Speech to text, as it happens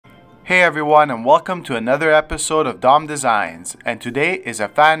Hey everyone, and welcome to another episode of Dom Designs, and today is a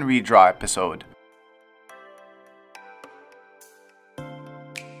fan redraw episode.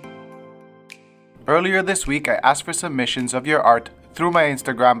 Earlier this week, I asked for submissions of your art through my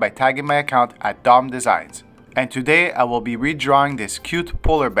Instagram by tagging my account at Dom Designs, and today I will be redrawing this cute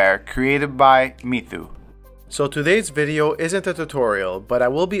polar bear created by Mithu. So today's video isn't a tutorial, but I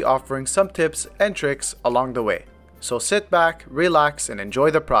will be offering some tips and tricks along the way. So sit back, relax, and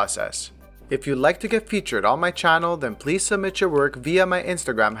enjoy the process. If you'd like to get featured on my channel, then please submit your work via my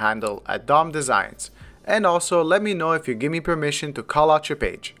Instagram handle at Dom Designs. And also let me know if you give me permission to call out your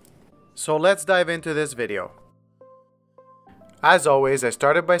page. So let's dive into this video. As always, I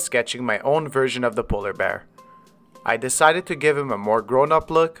started by sketching my own version of the polar bear. I decided to give him a more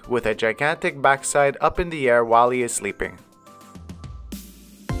grown-up look with a gigantic backside up in the air while he is sleeping.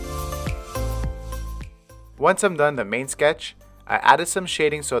 Once I'm done the main sketch, I added some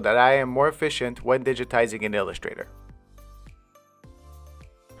shading so that I am more efficient when digitizing in Illustrator.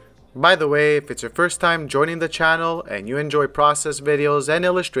 By the way, if it's your first time joining the channel and you enjoy process videos and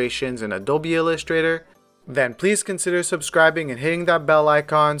illustrations in Adobe Illustrator, then please consider subscribing and hitting that bell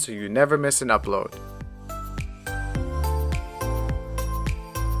icon so you never miss an upload.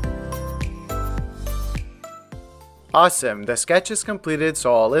 Awesome, the sketch is completed,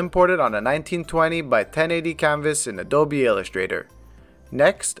 so I'll import it on a 1920 by 1080 canvas in Adobe Illustrator.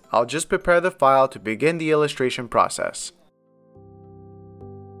 Next, I'll just prepare the file to begin the illustration process.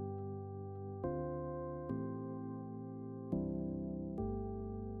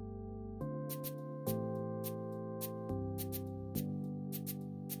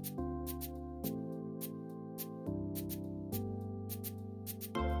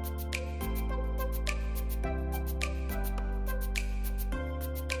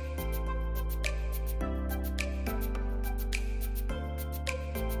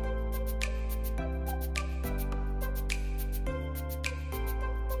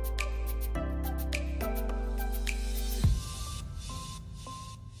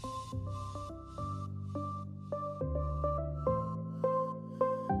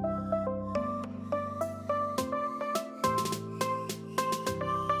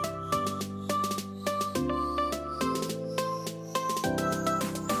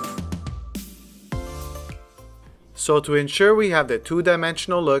 So to ensure we have the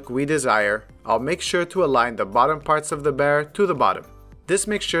two-dimensional look we desire, I'll make sure to align the bottom parts of the bear to the bottom. This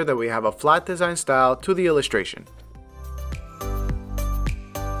makes sure that we have a flat design style to the illustration.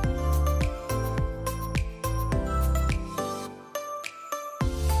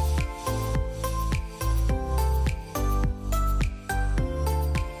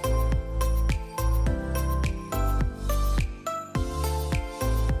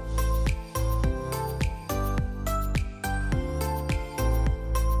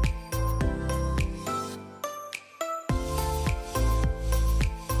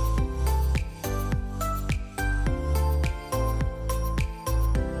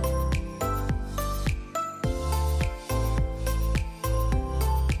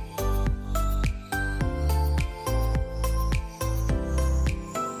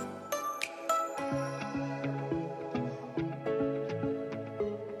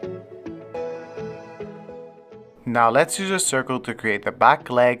 Now let's use a circle to create the back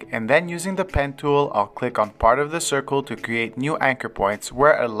leg, and then using the pen tool, I'll click on part of the circle to create new anchor points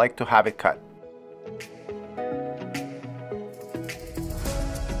where I'd like to have it cut.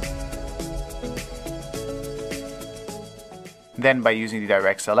 Then by using the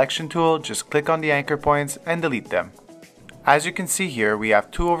direct selection tool, just click on the anchor points and delete them. As you can see here, we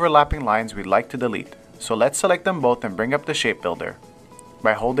have two overlapping lines we'd like to delete. So let's select them both and bring up the shape builder.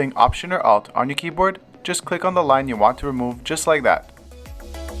 By holding Option or Alt on your keyboard, just click on the line you want to remove, just like that.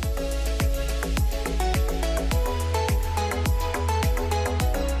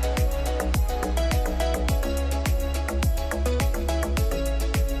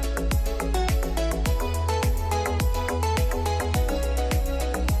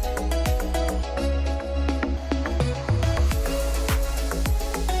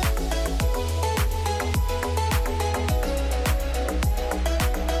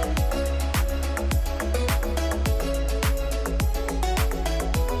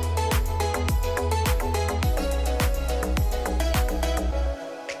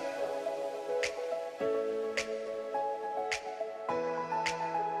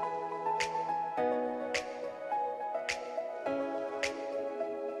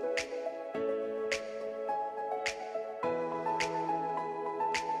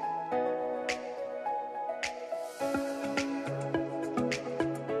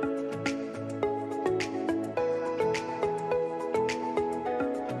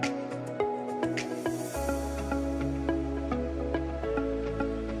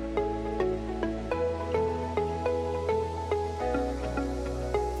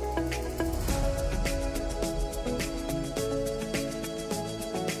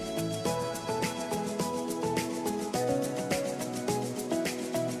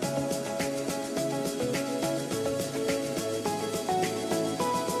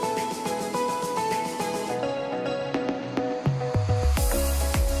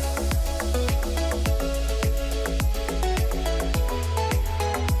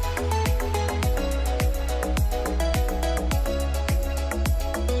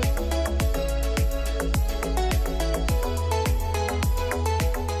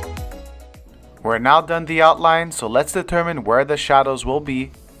 We're now done the outline, so let's determine where the shadows will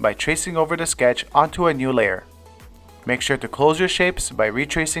be by tracing over the sketch onto a new layer. Make sure to close your shapes by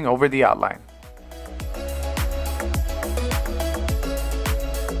retracing over the outline.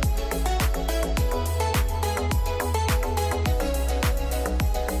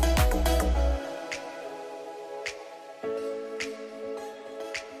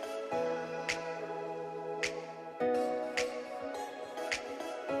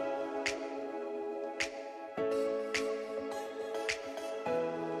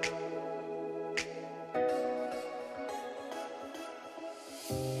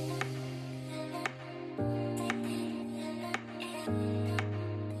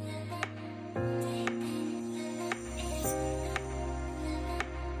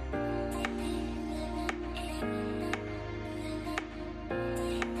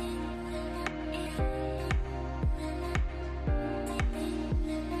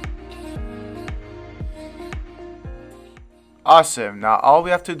 Awesome, now all we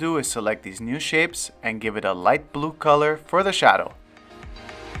have to do is select these new shapes and give it a light blue color for the shadow.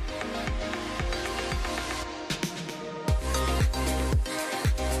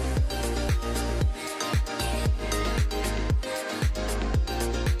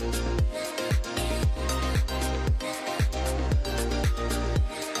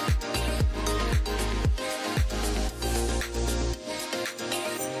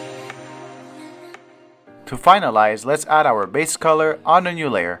 To finalize, let's add our base color on a new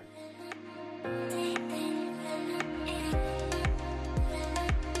layer.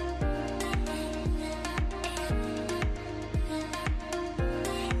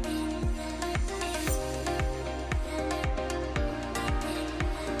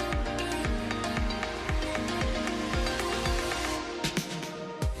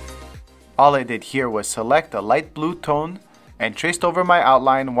 All I did here was select a light blue tone and traced over my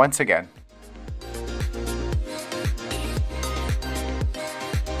outline once again.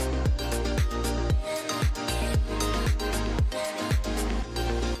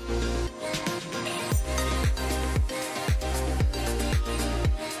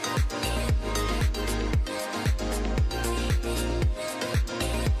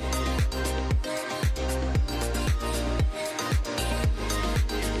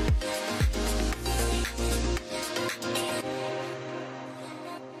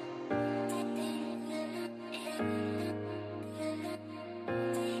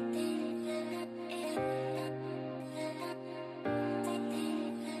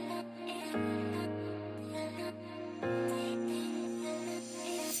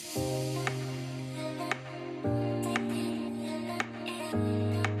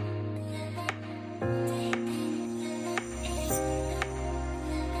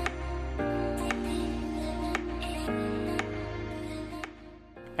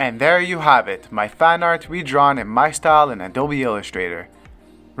 And there you have it, my fan art redrawn in my style in Adobe Illustrator.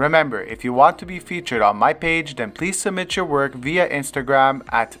 Remember, if you want to be featured on my page, then please submit your work via Instagram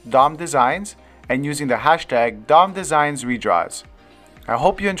at domdesigns and using the hashtag domdesignsredraws. I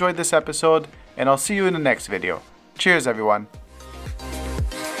hope you enjoyed this episode, and I'll see you in the next video. Cheers everyone!